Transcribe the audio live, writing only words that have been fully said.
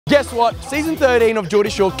Guess what? Season 13 of Geordie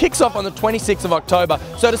Shore kicks off on the 26th of October.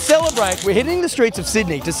 So to celebrate, we're hitting the streets of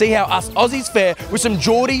Sydney to see how us Aussies fare with some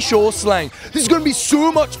Geordie Shore slang. This is going to be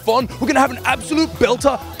so much fun. We're going to have an absolute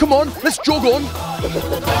belter. Come on, let's jog on.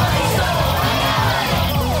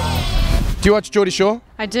 Do you watch Geordie Shore?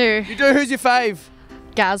 I do. You do? Who's your fave?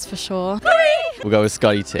 Gaz for sure. We'll go with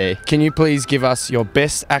Scotty T. Can you please give us your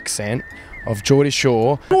best accent of Geordie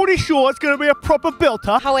Shore? Geordie Shore is going to be a proper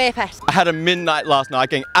belter. How epic. I had a midnight last night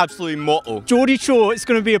getting absolutely mortal. Geordie Shore is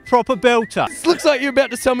going to be a proper belter. This looks like you're about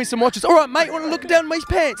to sell me some watches. All right, mate, you want to look down my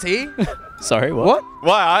pants here? Sorry, what? What?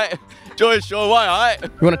 Why, Geordie Shore, why, You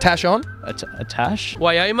want a tash on? A tash?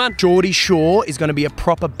 Why, yeah, man? Geordie Shore is going to be a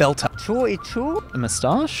proper belter. Geordie Shore? A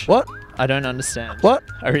moustache? What? I don't understand. What?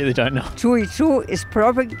 I really don't know. Geordie Shore is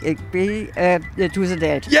probably to the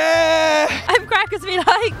dead. Yeah! I'm crackers me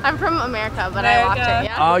like. I'm from America, but I watch it,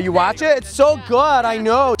 yeah. Oh, you watch it? It's so good, I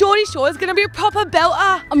know. Geordie Shore is gonna be a proper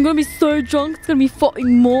belter. I'm gonna be so drunk, it's gonna be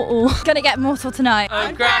fucking mortal. Gonna get mortal tonight.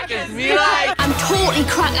 I'm crackers me like. I'm totally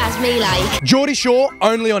crack as me like. Geordie Shore,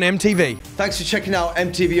 only on MTV. Thanks for checking out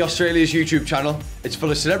MTV Australia's YouTube channel. It's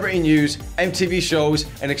full of celebrity news, MTV shows,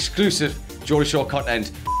 and exclusive Geordie Shore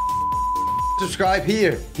content. Subscribe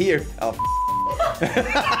here. Oh.